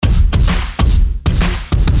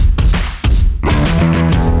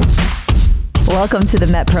Welcome to the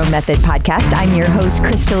MetPro Method podcast. I'm your host,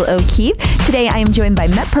 Crystal O'Keefe. Today, I am joined by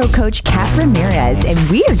MetPro coach, Kat Ramirez, and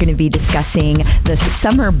we are going to be discussing the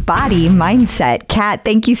summer body mindset. Kat,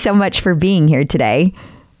 thank you so much for being here today.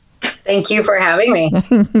 Thank you for having me.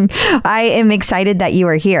 I am excited that you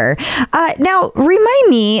are here. Now, remind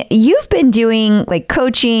me, you've been doing like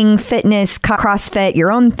coaching, fitness, CrossFit,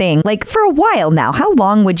 your own thing, like for a while now. How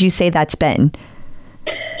long would you say that's been?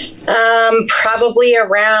 Probably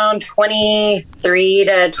around 23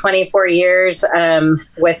 to 24 years,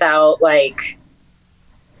 without like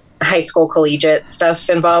high school collegiate stuff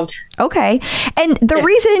involved. Okay. And the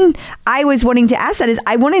reason I was wanting to ask that is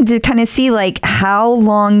I wanted to kind of see like how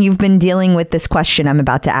long you've been dealing with this question I'm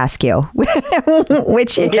about to ask you,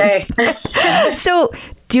 which is, okay. So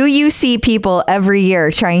do you see people every year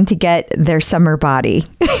trying to get their summer body?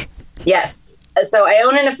 Yes. So I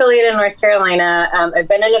own an affiliate in North Carolina. I've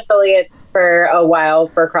been in affiliates for a while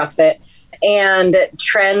for CrossFit, and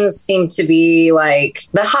trends seem to be like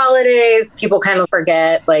the holidays. People kind of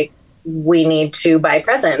forget like we need to buy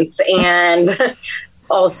presents, and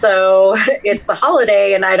also it's the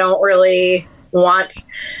holiday, and I don't really want.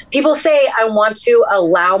 People say I want to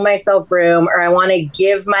allow myself room, or I want to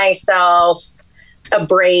give myself a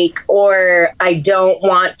break, or I don't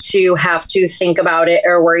want to have to think about it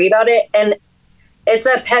or worry about it, and it's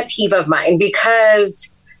a pet peeve of mine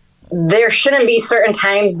because there shouldn't be certain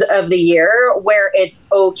times of the year where it's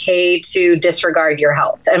okay to disregard your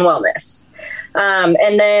health and wellness.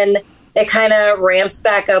 And then it kind of ramps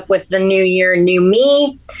back up with the new year, new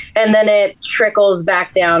me. And then it trickles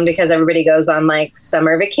back down because everybody goes on like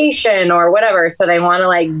summer vacation or whatever. So they want to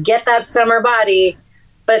like get that summer body,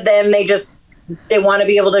 but then they want to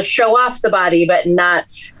be able to show off the body, but not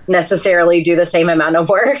necessarily do the same amount of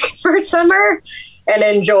work for summer and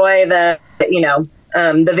enjoy the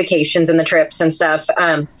vacations and the trips and stuff.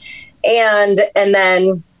 And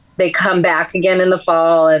then they come back again in the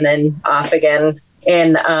fall and then off again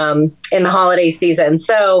in the holiday season.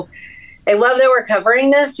 So I love that we're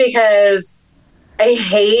covering this because I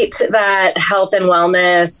hate that health and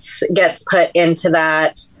wellness gets put into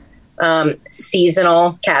that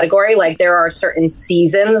seasonal category. Like there are certain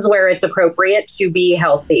seasons where it's appropriate to be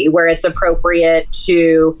healthy, where it's appropriate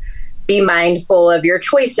to be mindful of your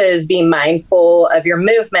choices, be mindful of your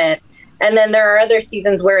movement. And then there are other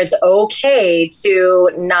seasons where it's okay to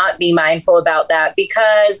not be mindful about that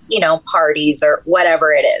because, parties or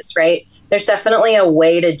whatever it is, right? There's definitely a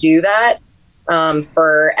way to do that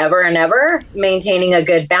forever and ever, maintaining a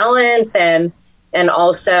good balance and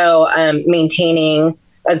also maintaining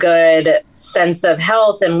a good sense of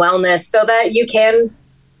health and wellness so that you can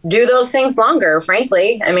do those things longer,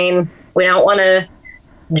 frankly. I mean, we don't want to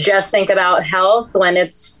just think about health when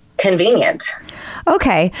it's convenient.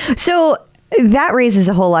 Okay. So that raises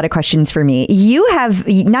a whole lot of questions for me. You have,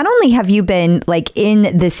 not only have you been like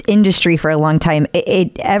in this industry for a long time,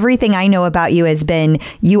 everything I know about you has been,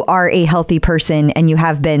 you are a healthy person and you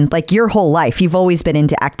have been like your whole life. You've always been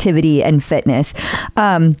into activity and fitness.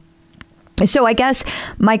 So I guess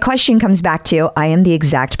my question comes back to, I am the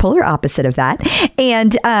exact polar opposite of that.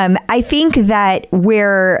 And I think that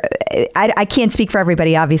I can't speak for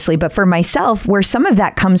everybody, obviously, but for myself, where some of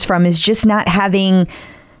that comes from is just not having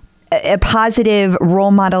a positive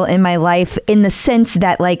role model in my life in the sense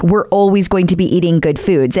that like we're always going to be eating good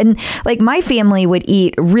foods. And like my family would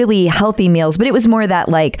eat really healthy meals, but it was more that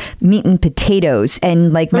like meat and potatoes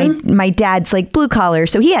and like my dad's like blue collar.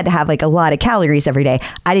 So he had to have like a lot of calories every day.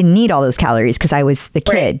 I didn't need all those calories because I was the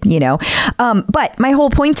kid, right. But my whole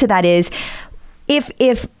point to that is if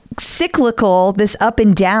cyclical, this up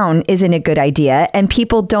and down isn't a good idea and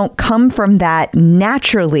people don't come from that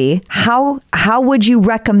naturally, how would you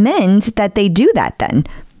recommend that they do that then?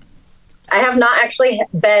 I have not actually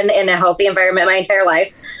been in a healthy environment my entire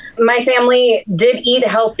life. My family did eat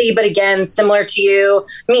healthy, but again, similar to you,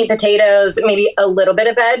 meat, potatoes, maybe a little bit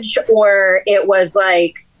of veg, or it was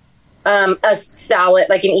like a salad,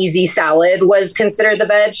 like an easy salad was considered the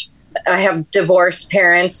veg. I have divorced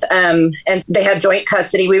parents and they had joint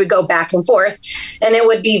custody. We would go back and forth and it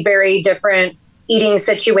would be very different eating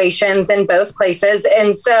situations in both places.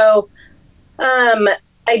 And so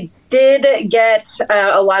I did get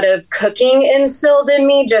a lot of cooking instilled in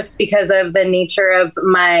me just because of the nature of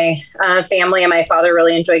my family, and my father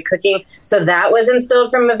really enjoyed cooking. So that was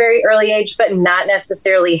instilled from a very early age, but not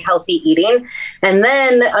necessarily healthy eating. And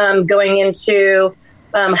then going into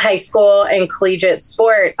high school and collegiate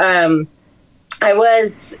sport, I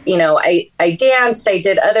was, I danced, I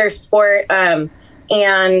did other sport. And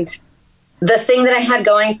the thing that I had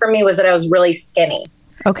going for me was that I was really skinny.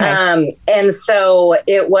 Okay. And so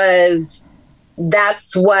it was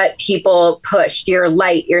that's what people pushed. You're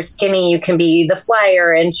light, you're skinny, you can be the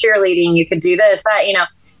flyer and cheerleading, you could do this, that,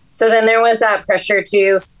 So then there was that pressure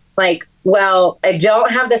to like, well, I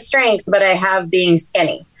don't have the strength, but I have being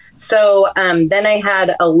skinny. So then I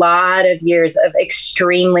had a lot of years of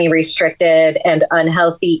extremely restricted and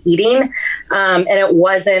unhealthy eating. And it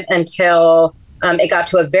wasn't until it got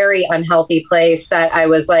to a very unhealthy place that I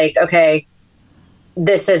was like, okay,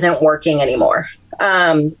 this isn't working anymore.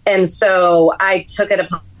 And so I took it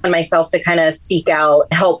upon myself to kind of seek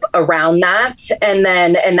out help around that. And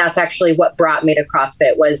that's actually what brought me to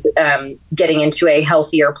CrossFit was getting into a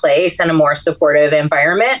healthier place and a more supportive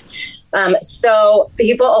environment. So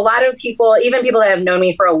a lot of people, even people that have known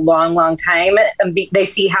me for a long, long time, they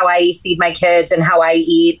see how I feed my kids and how I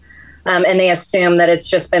eat. And they assume that it's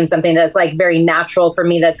just been something that's like very natural for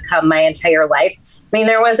me that's come my entire life. I mean,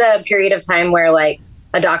 there was a period of time where like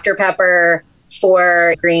a Dr. Pepper,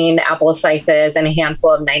 4 green apple slices, and a handful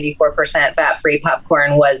of 94% fat-free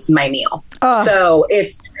popcorn was my meal. Oh. So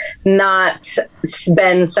it's not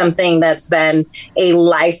been something that's been a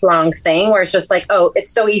lifelong thing where it's just like, oh,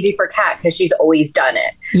 it's so easy for Kat because she's always done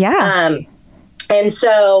it. Yeah. And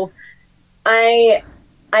so I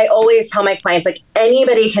always tell my clients, like,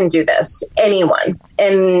 anybody can do this, anyone,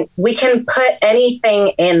 and we can put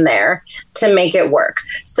anything in there to make it work.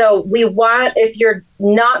 So if you're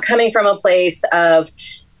not coming from a place of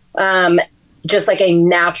just like a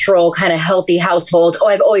natural kind of healthy household, oh,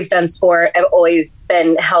 I've always done sport, I've always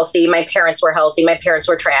been healthy, my parents were healthy, my parents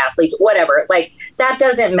were triathletes, whatever, like that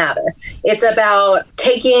doesn't matter. It's about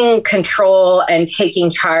taking control and taking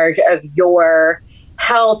charge of your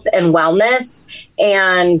health and wellness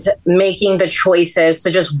and making the choices to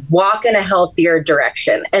just walk in a healthier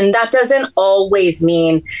direction. And that doesn't always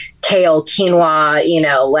mean kale,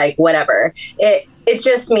 quinoa, like whatever. It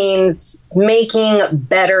just means making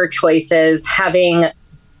better choices, having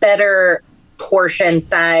better portion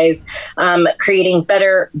size, creating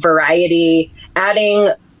better variety, adding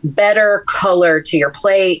better color to your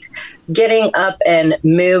plate, getting up and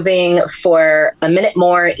moving for a minute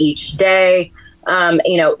more each day,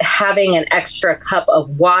 having an extra cup of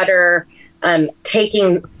water,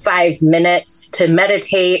 taking 5 minutes to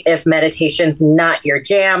meditate. If meditation's not your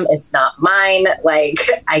jam, it's not mine. Like,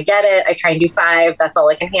 I get it. I try and do 5. That's all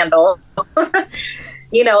I can handle.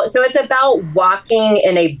 So it's about walking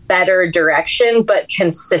in a better direction, but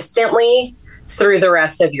consistently through the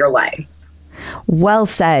rest of your life. Well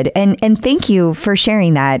said. And thank you for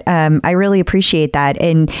sharing that. I really appreciate that.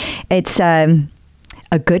 And it's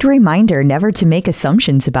a good reminder never to make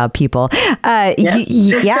assumptions about people.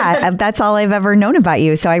 Yeah, that's all I've ever known about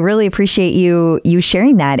you. So I really appreciate you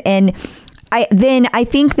sharing that. And I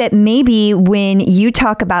think that maybe when you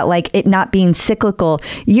talk about like it not being cyclical,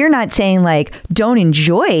 you're not saying like don't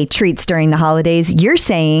enjoy treats during the holidays. You're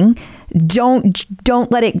saying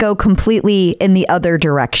don't let it go completely in the other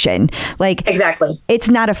direction. Like, exactly. It's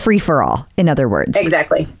not a free for all, in other words.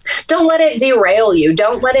 Exactly. Don't let it derail you.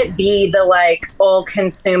 Don't let it be the like all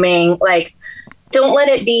consuming, like, don't let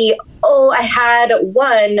it be, oh, I had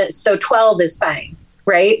 1, so 12 is fine.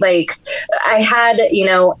 Right? Like I had,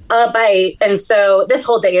 a bite. And so this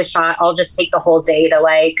whole day is shot. I'll just take the whole day to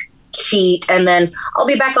like cheat. And then I'll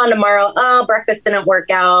be back on tomorrow. Oh, breakfast didn't work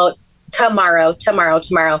out. Tomorrow.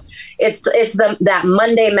 It's that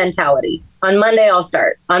Monday mentality. On Monday, I'll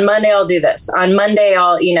start. On Monday, I'll do this. On Monday,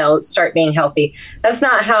 I'll, start being healthy. That's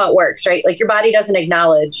not how it works, right? Like your body doesn't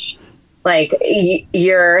acknowledge like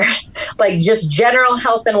your like just general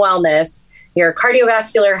health and wellness, your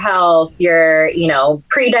cardiovascular health, your,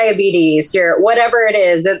 pre-diabetes, your whatever it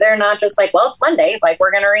is, that they're not just like, well, it's Monday, like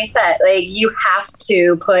we're going to reset. Like you have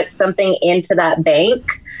to put something into that bank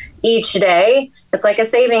each day. It's like a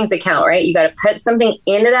savings account, right? You got to put something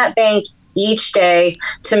into that bank each day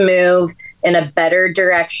to move in a better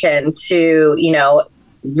direction to,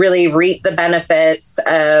 really reap the benefits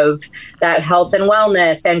of that health and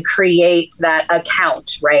wellness and create that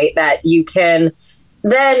account, right? That you can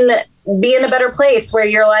then be in a better place where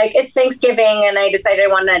you're like, it's Thanksgiving and I decided I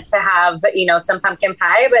wanted to have, some pumpkin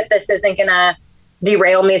pie, but this isn't going to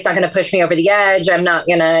derail me. It's not going to push me over the edge. I'm not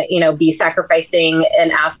going to, be sacrificing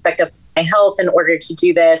an aspect of my health in order to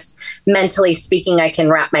do this. Mentally speaking, I can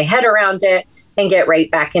wrap my head around it and get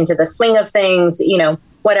right back into the swing of things,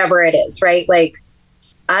 whatever it is, right? Like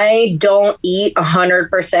I don't eat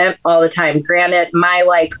 100% all the time. Granted, my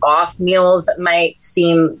like off meals might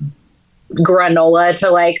seem granola to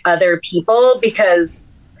like other people because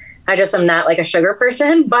I just am not like a sugar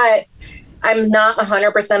person, but I'm not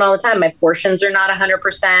 100% all the time. My portions are not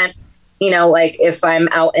 100%. like if I'm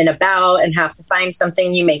out and about and have to find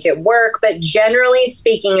something, you make it work. But generally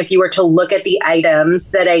speaking, if you were to look at the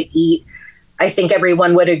items that I eat, I think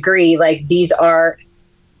everyone would agree, like these are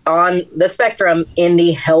on the spectrum in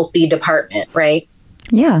the healthy department, right?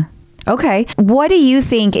 Yeah. Okay. What do you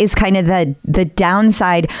think is kind of the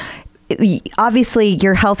downside? Obviously,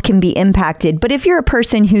 your health can be impacted, but if you're a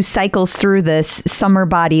person who cycles through this summer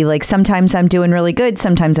body, like sometimes I'm doing really good,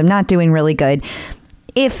 sometimes I'm not doing really good.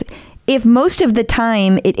 If most of the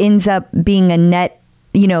time it ends up being a net,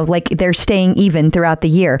 like they're staying even throughout the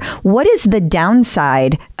year, what is the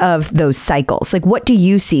downside of those cycles? Like, what do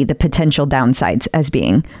you see the potential downsides as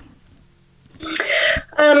being?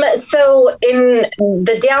 So in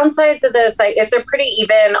the downsides of this, like if they're pretty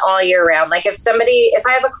even all year round, like if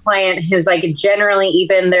I have a client who's like generally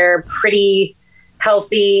even, they're pretty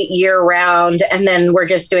healthy year round, and then we're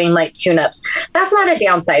just doing like tune-ups, that's not a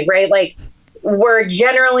downside, right? Like we're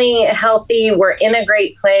generally healthy. We're in a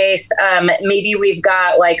great place. Maybe we've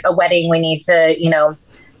got like a wedding we need to,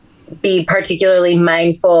 be particularly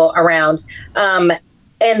mindful around.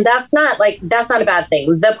 And that's not a bad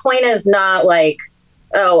thing. The point is not like,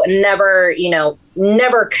 oh,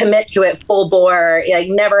 never commit to it full bore. Like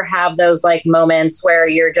never have those like moments where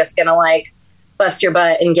you're just going to like bust your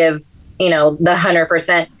butt and give, the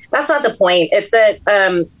 100%. That's not the point. It's that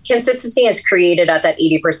consistency is created at that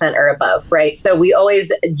 80% or above, right? So we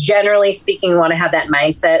always, generally speaking, want to have that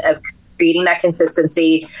mindset of creating that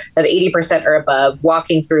consistency of 80% or above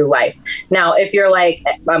walking through life. Now, if you're like,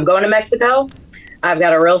 I'm going to Mexico, I've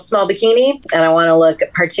got a real small bikini and I want to look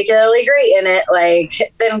particularly great in it,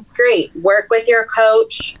 like, then great. Work with your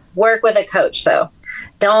coach. Work with a coach, though.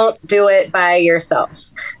 Don't do it by yourself,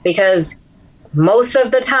 because most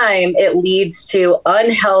of the time it leads to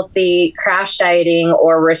unhealthy crash dieting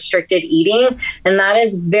or restricted eating. And that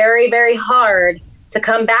is very, very hard to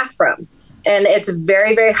come back from. And it's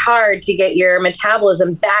very, very hard to get your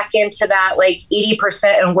metabolism back into that like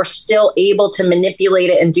 80%, and we're still able to manipulate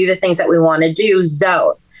it and do the things that we want to do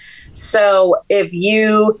zone. So if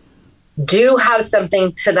you do have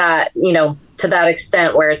something to that, to that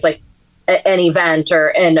extent where it's like an event or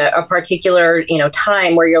in a particular,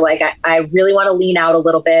 time where you're like, I really want to lean out a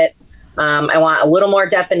little bit. I want a little more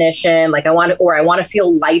definition. Like I want to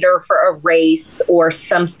feel lighter for a race or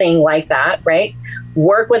something like that. Right.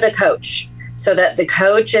 Work with a coach so that the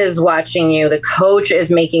coach is watching you. The coach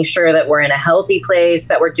is making sure that we're in a healthy place,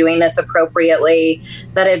 that we're doing this appropriately,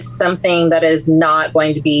 that it's something that is not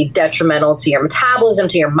going to be detrimental to your metabolism,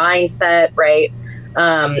 to your mindset. Right.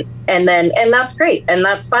 And that's great. And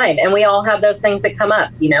that's fine. And we all have those things that come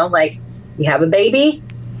up, like you have a baby,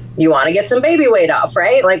 you want to get some baby weight off,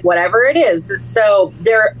 right? Like whatever it is. So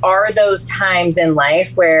there are those times in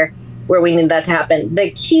life where we need that to happen.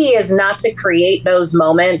 The key is not to create those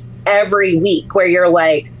moments every week where you're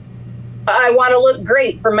like, I want to look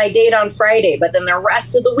great for my date on Friday, but then the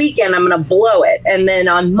rest of the weekend, I'm going to blow it. And then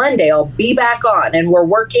on Monday, I'll be back on and we're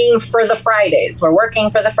working for the Fridays.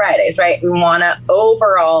 Right? We want to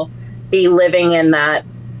overall be living in that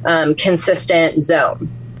consistent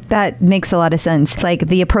zone. That makes a lot of sense. Like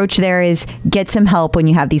the approach there is get some help when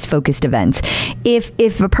you have these focused events.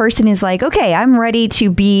 If a person is like, okay, I'm ready to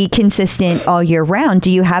be consistent all year round,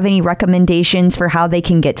 do you have any recommendations for how they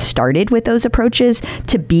can get started with those approaches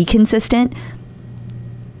to be consistent?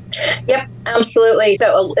 Yep, absolutely.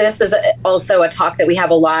 So this is also a talk that we have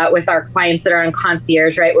a lot with our clients that are on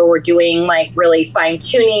concierge, right? Where we're doing like really fine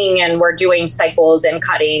tuning and we're doing cycles and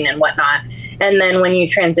cutting and whatnot. And then when you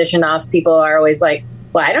transition off, people are always like,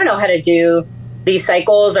 well, I don't know how to do these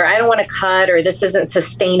cycles, or I don't want to cut, or this isn't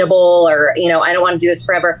sustainable, or, I don't want to do this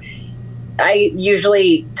forever. I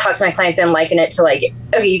usually talk to my clients and liken it to like,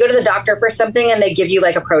 okay, you go to the doctor for something and they give you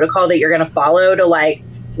like a protocol that you're going to follow to like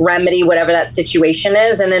remedy whatever that situation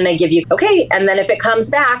is. And then they give you, okay, and then if it comes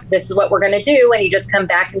back, this is what we're going to do. And you just come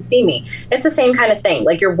back and see me. It's the same kind of thing.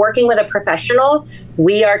 Like you're working with a professional.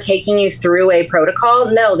 We are taking you through a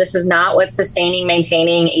protocol. No, this is not what sustaining,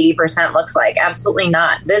 maintaining 80% looks like. Absolutely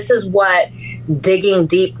not. This is what digging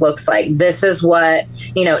deep looks like. This is what,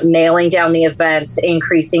 nailing down the events,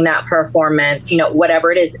 increasing that performance,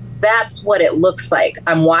 whatever it is. That's what it looks like.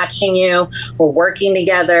 I'm watching you. We're working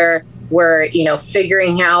together. We're,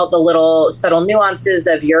 figuring out the little subtle nuances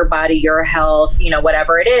of your body, your health,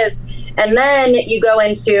 whatever it is. And then you go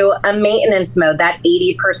into a maintenance mode, that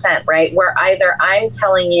 80%, right? Where either I'm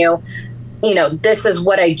telling you, this is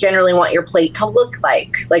what I generally want your plate to look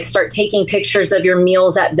like. Like start taking pictures of your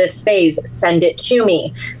meals at this phase, send it to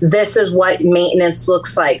me. This is what maintenance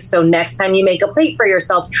looks like. So next time you make a plate for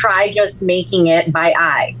yourself, try just making it by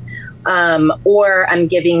eye. or I'm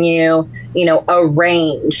giving you, a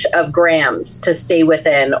range of grams to stay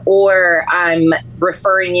within, or I'm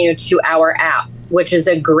referring you to our app, which is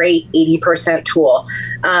a great 80% tool.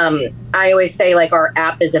 I always say our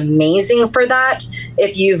app is amazing for that.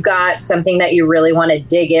 If you've got something that you really want to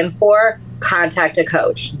dig in for, contact a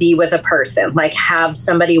coach, be with a person, have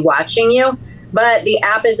somebody watching you. But the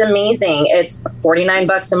app is amazing. It's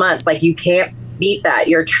 $49 a month. You can't beat that.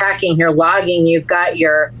 You're tracking, you're logging, you've got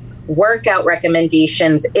your workout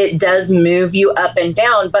recommendations. It does move you up and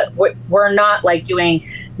down, but we're not doing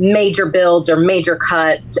major builds or major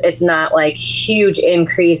cuts. It's not huge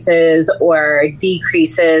increases or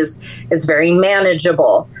decreases. It's very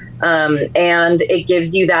manageable. And it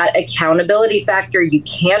gives you that accountability factor. You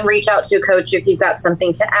can reach out to a coach if you've got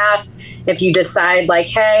something to ask. If you decide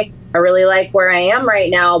hey, I really like where I am right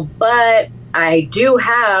now, but I do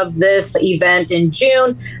have this event in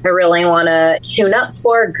June I really want to tune up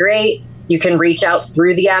for. Great. You can reach out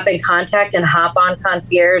through the app and contact and hop on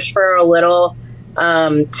Concierge for a little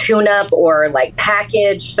tune up or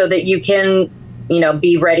package so that you can,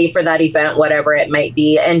 be ready for that event, whatever it might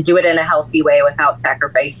be, and do it in a healthy way without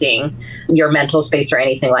sacrificing your mental space or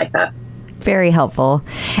anything like that. Very helpful.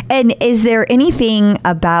 And is there anything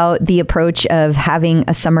about the approach of having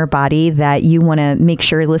a summer body that you want to make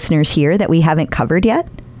sure listeners hear that we haven't covered yet?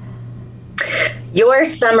 Your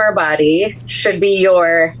summer body should be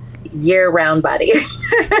your year-round body.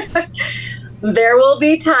 There will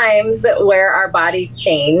be times where our bodies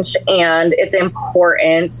change, and it's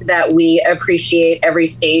important that we appreciate every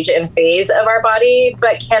stage and phase of our body,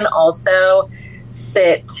 but can also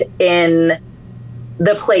sit in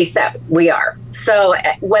the place that we are. So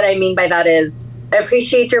what I mean by that is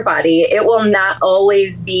appreciate your body. It will not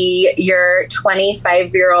always be your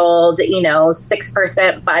 25-year-old,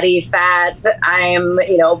 6% body fat. I'm,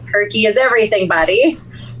 perky as everything body,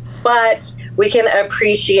 but we can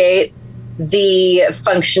appreciate the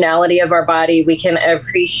functionality of our body. We can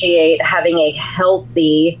appreciate having a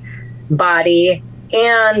healthy body,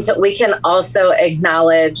 and we can also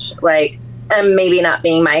acknowledge I'm maybe not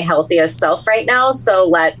being my healthiest self right now. So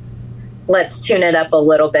let's tune it up a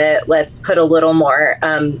little bit. Let's put a little more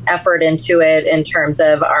effort into it in terms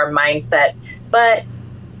of our mindset. But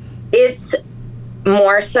it's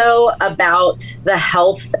more so about the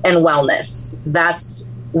health and wellness. That's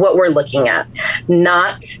what we're looking at,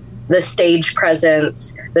 not the stage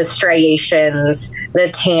presence, the striations, the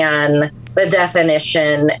tan, the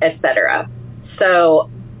definition, etc. So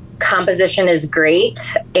composition is great.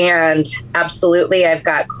 And absolutely, I've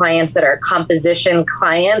got clients that are composition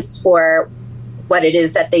clients for what it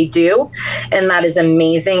is that they do. And that is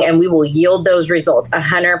amazing. And we will yield those results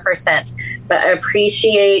 100%. But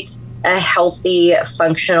appreciate a healthy,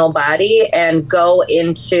 functional body and go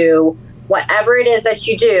into whatever it is that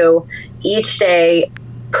you do each day,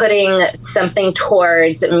 putting something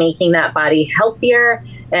towards making that body healthier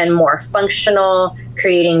and more functional,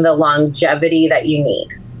 creating the longevity that you need.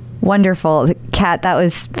 Wonderful. Kat, that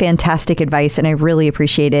was fantastic advice, and I really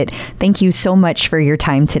appreciate it. Thank you so much for your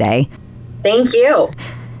time today. Thank you.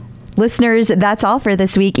 Listeners, that's all for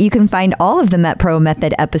this week. You can find all of the MetPro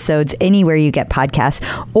Method episodes anywhere you get podcasts,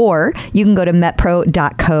 or you can go to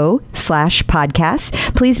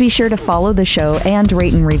metpro.co/podcasts. Please be sure to follow the show and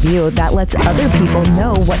rate and review. That lets other people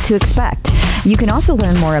know what to expect. You can also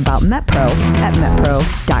learn more about MetPro at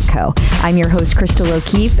metpro.co. I'm your host, Crystal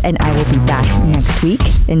O'Keefe, and I will be back next week.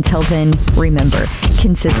 Until then, remember,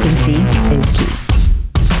 consistency is key.